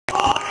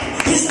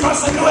His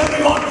mercy new every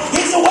morning.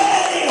 He's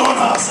waiting on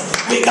us.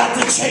 We got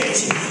to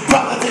change.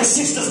 Brothers and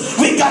sisters,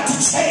 we got to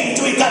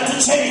change. We got to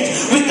change.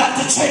 We got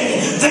to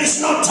change. There's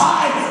no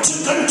time to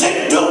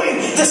continue doing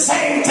the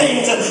same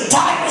things.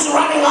 Time is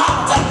running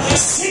out.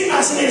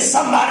 Sinners need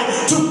somebody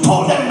to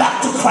pull them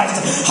back to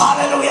Christ.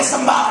 Hallelujah,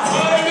 somebody.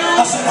 Hallelujah.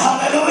 I said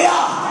hallelujah.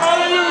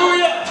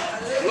 Hallelujah.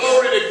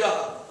 Glory to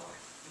God.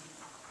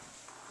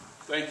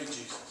 Thank you,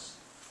 Jesus.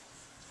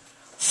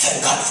 Thank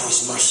God for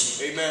his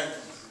mercy. Amen.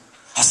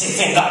 I say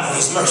thank God for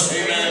his mercy.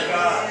 Amen.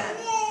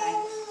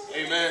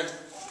 Amen.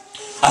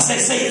 I say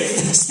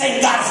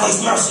thank God for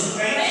his mercy.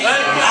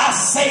 I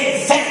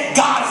say thank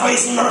God for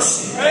his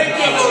mercy. Thank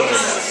you, Lord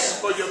Jesus,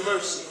 for your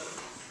mercy.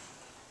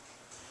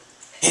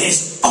 It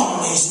is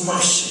only his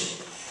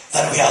mercy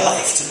that we are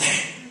alive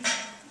today.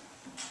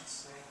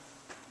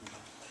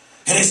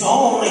 It is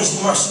only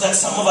his mercy that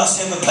some of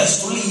us have a place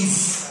to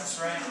live.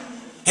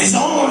 It is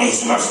only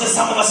his mercy that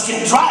some of us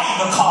can drive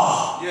a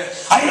car.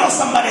 Yes. I know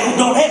somebody who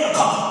don't have a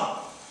car.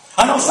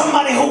 I know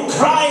somebody who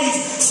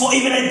cries for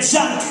even a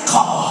junk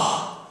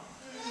car,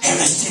 and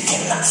they still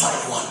cannot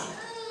find one.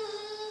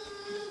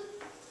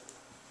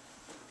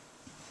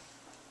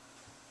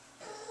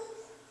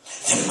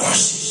 The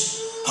mercies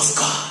of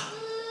God.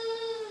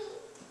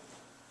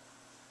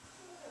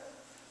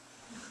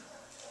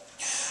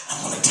 I'm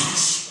going to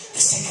touch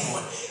the second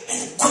one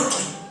and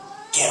quickly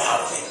get out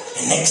of it.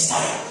 And next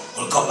time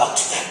we'll go back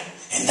to that.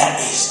 And that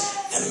is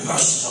the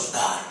mercies of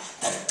God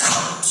that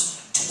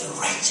comes to the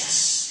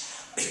righteous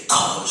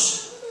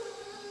because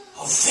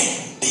of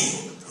them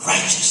being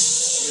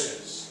righteous.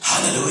 Yes.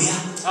 Hallelujah.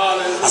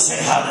 Hallelujah. I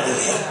said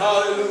hallelujah.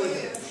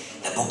 Hallelujah.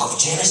 The book of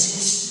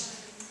Genesis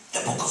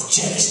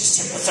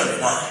chapter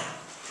 39.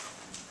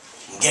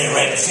 I'm getting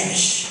ready to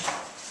finish.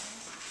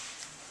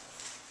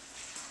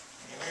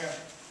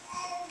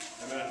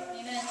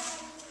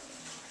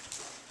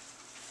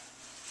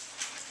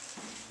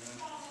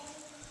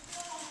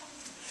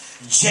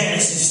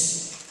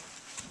 Genesis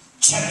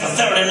chapter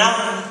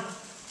 39.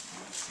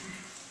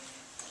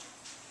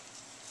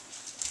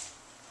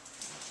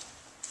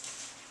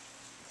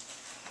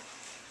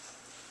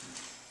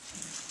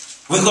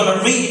 We're going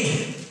to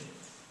read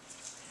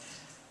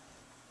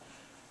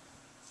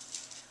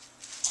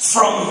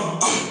from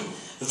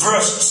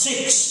verse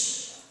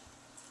 6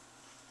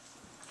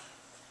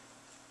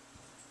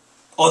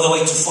 all the way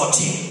to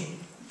 14.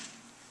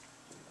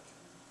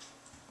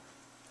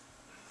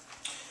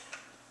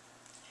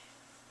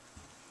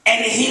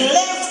 And he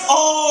left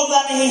all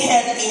that he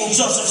had in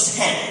Joseph's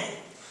hand,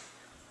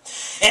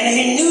 and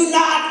he knew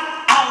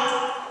not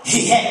aught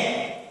he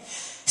had,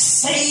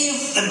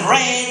 save the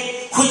bread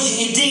which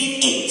he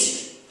did eat.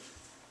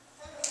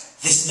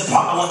 This is the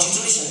part I want you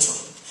to listen to.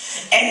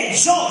 And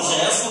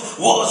Joseph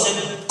was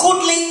a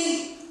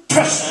goodly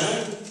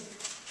person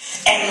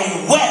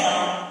and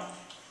well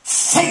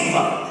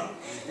favored.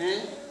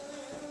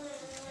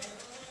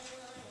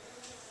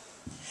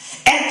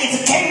 And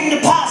it came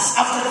to pass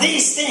after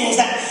these things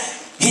that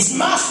his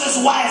master's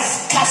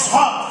wife cast her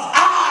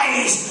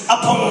eyes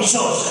upon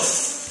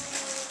Joseph.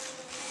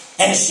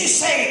 And she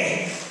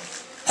said,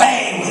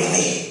 "Lay with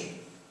me."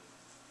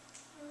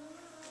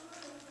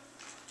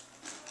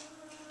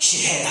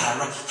 She had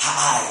her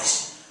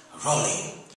eyes rolling